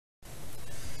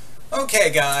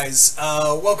Okay guys,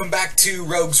 welcome back to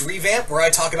Rogue's Revamp, where I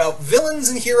talk about villains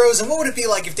and heroes, and what would it be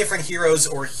like if different heroes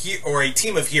or a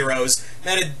team of heroes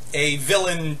met a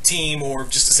villain team or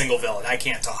just a single villain. I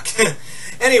can't talk.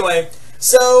 Anyway,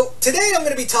 so today I'm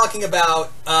going to be talking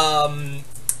about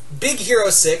Big Hero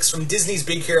 6 from Disney's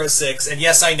Big Hero 6, and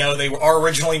yes, I know they are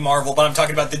originally Marvel, but I'm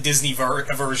talking about the Disney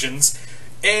versions.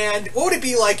 And what would it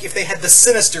be like if they had the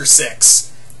Sinister Six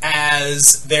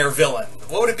as their villain?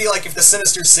 What would it be like if the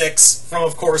Sinister Six, from,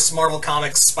 of course, Marvel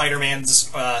Comics,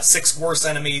 Spider-Man's six worst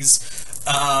enemies,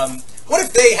 what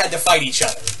if they had to fight each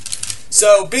other?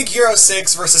 So, Big Hero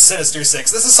 6 versus Sinister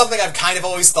 6. This is something I've kind of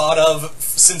always thought of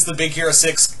since the Big Hero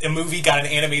 6 movie got an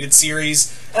animated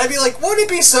series. And I'd be like, wouldn't it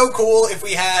be so cool if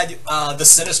we had the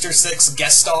Sinister 6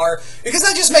 guest star? Because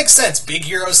that just makes sense. Big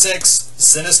Hero 6,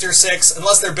 Sinister 6,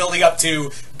 unless they're building up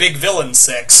to Big Villain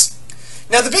 6.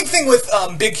 Now, the big thing with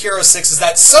Big Hero 6 is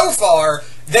that so far,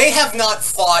 they have not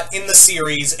fought in the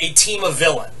series a team of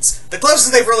villains. The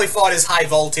closest they've really fought is High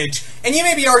Voltage, and you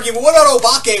may be arguing, well, what about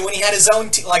Obake when he had his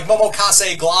own like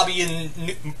Momokase, Globby,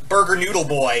 and Burger Noodle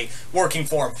Boy working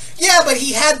for him? Yeah, but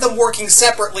he had them working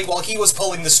separately while he was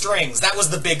pulling the strings. That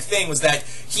was the big thing, was that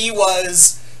he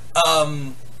was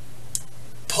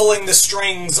pulling the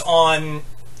strings on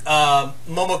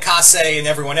Momokase and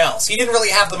everyone else. He didn't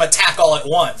really have them attack all at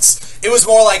once. It was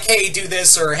more like, hey, do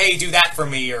this, or hey, do that for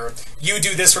me, or you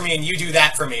do this for me and you do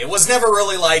that for me. It was never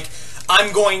really like,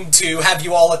 I'm going to have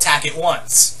you all attack at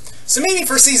once. So maybe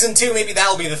for Season 2, maybe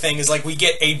that'll be the thing, is like we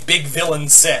get a Big Villain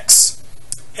 6.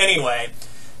 Anyway,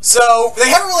 so they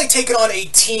haven't really taken on a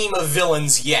team of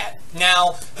villains yet.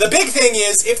 Now, the big thing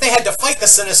is, if they had to fight the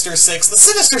Sinister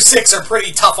 6 are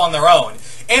pretty tough on their own.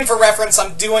 And for reference,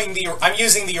 I'm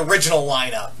using the original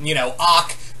lineup. You know,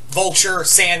 Ock, Vulture,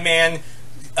 Sandman,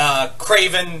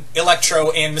 Kraven,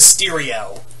 Electro, and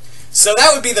Mysterio. So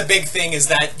that would be the big thing, is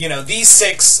that, you know, these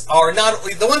six are not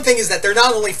only... The one thing is that they're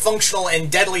not only functional and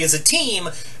deadly as a team,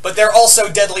 but they're also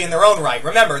deadly in their own right.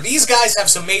 Remember, these guys have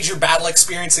some major battle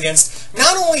experience against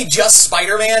not only just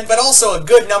Spider-Man, but also a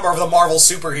good number of the Marvel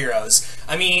superheroes.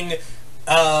 I mean,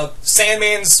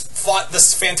 Sandman's fought the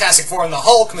Fantastic Four and the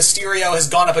Hulk, Mysterio has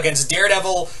gone up against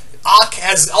Daredevil, Ock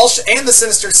has also, and the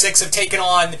Sinister Six have taken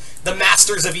on the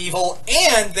Masters of Evil,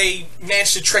 and they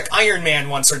managed to trick Iron Man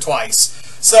once or twice.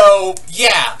 So,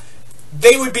 yeah,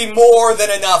 they would be more than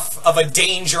enough of a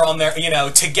danger on their, you know,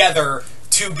 together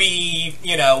to be,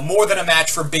 you know, more than a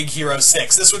match for Big Hero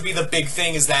 6. This would be the big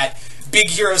thing, is that Big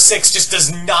Hero 6 just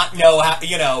does not know how,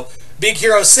 you know, Big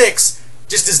Hero 6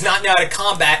 just does not know how to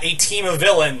combat a team of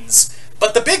villains.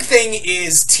 But the big thing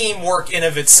is teamwork in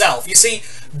of itself. You see,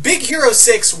 Big Hero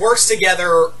 6 works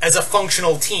together as a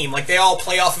functional team. Like, they all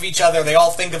play off of each other, they all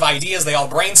think of ideas, they all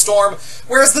brainstorm.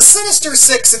 Whereas the Sinister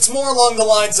 6, it's more along the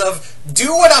lines of,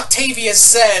 do what Octavius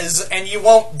says and you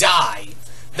won't die.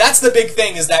 That's the big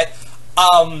thing, is that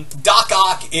Doc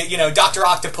Ock, you know, Dr.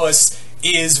 Octopus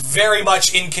is very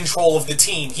much in control of the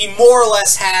team. He more or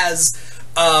less has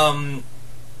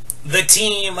the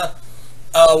team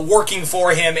working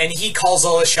for him, and he calls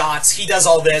all the shots, he does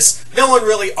all this. No one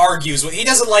really argues with him. He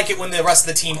doesn't like it when the rest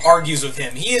of the team argues with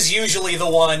him. He is usually the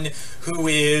one who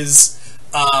is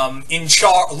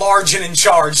large and in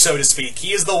charge, so to speak.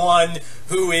 He is the one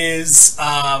who is,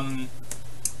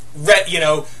 you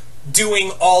know,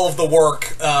 doing all of the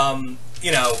work,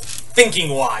 you know,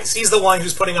 thinking-wise. He's the one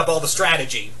who's putting up all the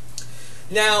strategy.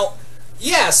 Now,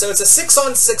 yeah, so it's a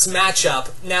 6-on-6 matchup.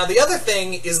 Now, the other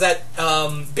thing is that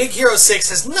Big Hero 6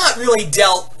 has not really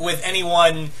dealt with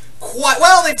anyone quite...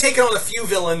 Well, they've taken on a few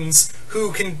villains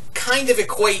who can kind of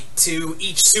equate to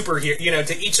each superhero, you know,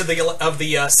 to each of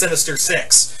the Sinister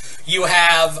Six. You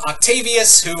have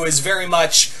Octavius, who is very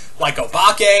much like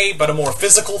Obake, but a more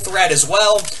physical threat as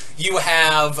well. You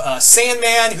have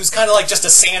Sandman, who's kind of like just a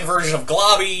sand version of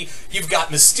Globby. You've got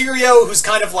Mysterio, who's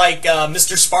kind of like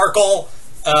Mr. Sparkle.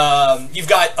 You've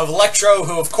got Electro,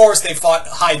 who, of course, they fought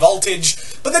High Voltage.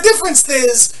 But the difference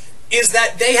is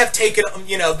that they have taken,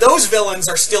 you know, those villains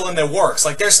are still in their works.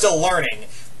 Like, they're still learning.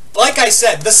 Like I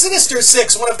said, the Sinister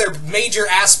Six, one of their major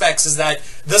aspects is that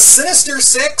the Sinister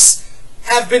Six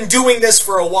have been doing this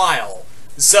for a while.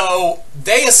 So,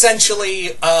 they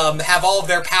essentially have all of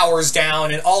their powers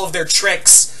down and all of their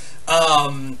tricks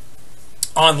on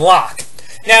lock.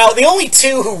 Now, the only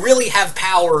two who really have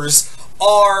powers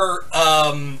are,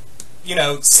 you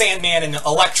know, Sandman and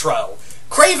Electro.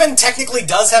 Kraven technically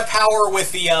does have power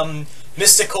with the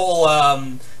mystical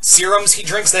serums he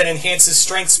drinks that enhances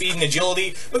strength, speed, and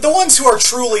agility, but the ones who are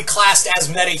truly classed as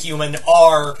metahuman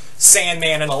are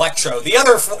Sandman and Electro. The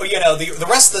other, you know, the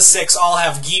rest of the six all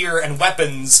have gear and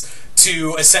weapons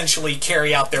to essentially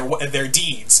carry out their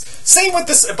deeds. Same with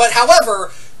this, but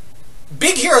however,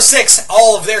 Big Hero 6,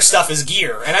 all of their stuff is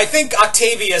gear, and I think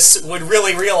Octavius would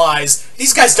really realize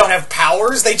these guys don't have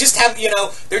powers, they just have,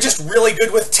 they're just really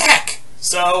good with tech.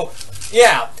 So,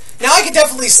 yeah. Now, I could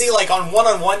definitely see, like, on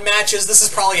one-on-one matches, this is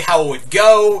probably how it would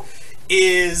go,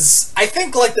 I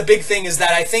think, like, the big thing is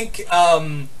that I think,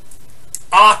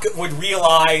 Ock would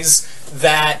realize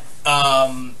that,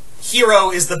 Hero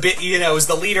is is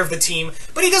the leader of the team,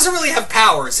 but he doesn't really have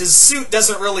powers. His suit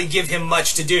doesn't really give him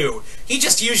much to do. He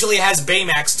just usually has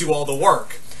Baymax do all the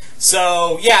work.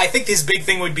 So yeah, I think his big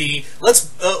thing would be let's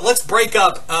break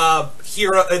up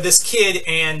Hero, this kid,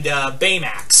 and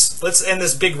Baymax. And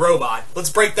this big robot.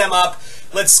 Let's break them up.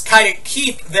 Let's kind of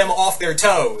keep them off their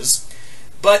toes.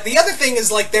 But the other thing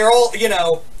is, like, they're all,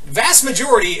 vast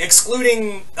majority,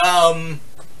 excluding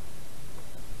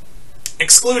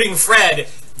Fred,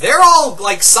 they're all,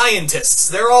 like, scientists.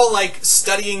 They're all, like,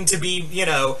 studying to be,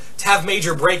 to have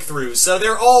major breakthroughs. So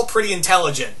they're all pretty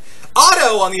intelligent.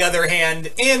 Otto, on the other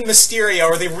hand, and Mysterio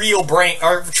are the real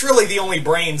are truly the only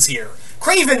brains here.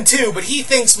 Kraven, too, but he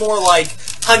thinks more like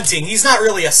hunting. He's not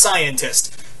really a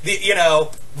scientist.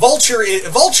 Vulture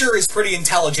is pretty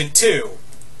intelligent, too.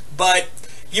 But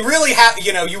you really have,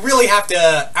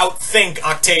 to outthink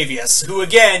Octavius, who,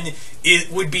 again,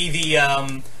 would be the,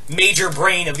 major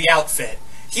brain of the outfit.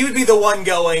 He would be the one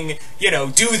going,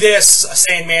 do this,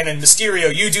 Sandman and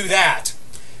Mysterio, you do that.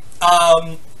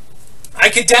 I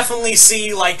could definitely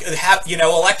see, like,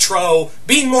 Electro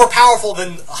being more powerful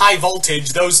than High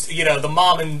Voltage, those, the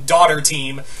mom and daughter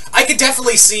team. I could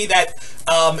definitely see that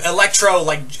Electro,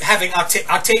 like, having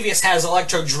Octavius has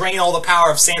Electro drain all the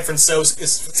power of San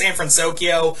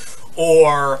Francisco,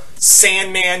 or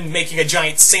Sandman making a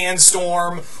giant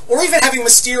sandstorm, or even having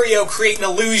Mysterio create an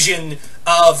illusion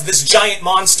of this giant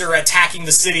monster attacking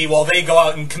the city while they go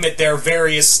out and commit their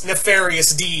various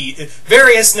nefarious deeds.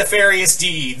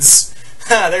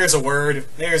 There's a word.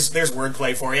 There's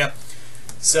wordplay for you.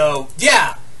 So,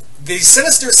 yeah, the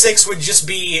Sinister Six would just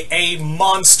be a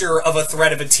monster of a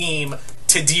threat of a team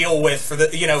to deal with for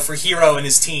for Hero and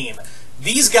his team.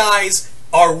 These guys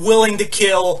are willing to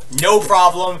kill, no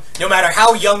problem. No matter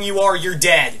how young you are, you're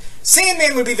dead.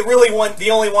 Sandman would be the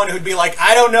only one who'd be like,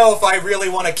 I don't know if I really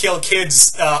want to kill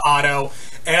kids, Otto.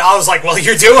 And I was like, well,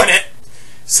 you're doing it.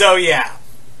 So, yeah.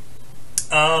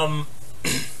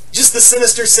 Just the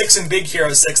Sinister Six and Big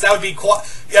Hero 6. That would be quite...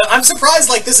 Yeah, I'm surprised,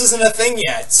 like, this isn't a thing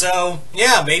yet. So,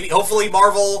 yeah, maybe, hopefully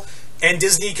Marvel and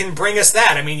Disney can bring us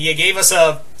that. I mean, you gave us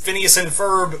a Phineas and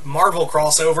Ferb Marvel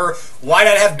crossover. Why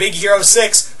not have Big Hero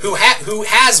 6, who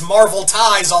has Marvel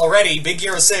ties already? Big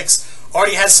Hero 6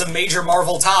 already has some major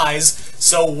Marvel ties,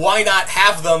 so why not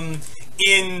have them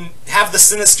have the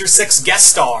Sinister Six guest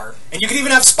star? And you could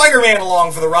even have Spider-Man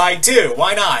along for the ride, too.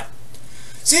 Why not?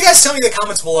 So you guys tell me in the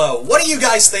comments below, what do you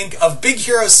guys think of Big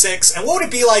Hero 6, and what would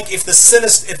it be like if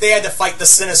they had to fight the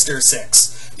Sinister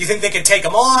Six? Do you think they could take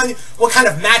them on? What kind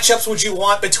of matchups would you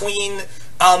want between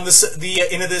this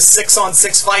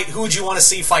 6-on-6 fight? Who would you want to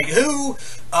see fight who?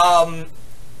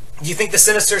 Do you think the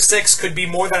Sinister Six could be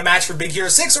more than a match for Big Hero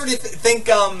 6, or do you think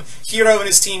Hero and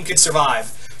his team could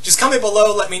survive? Just comment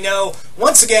below, let me know.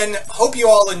 Once again, hope you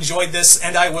all enjoyed this,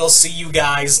 and I will see you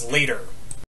guys later.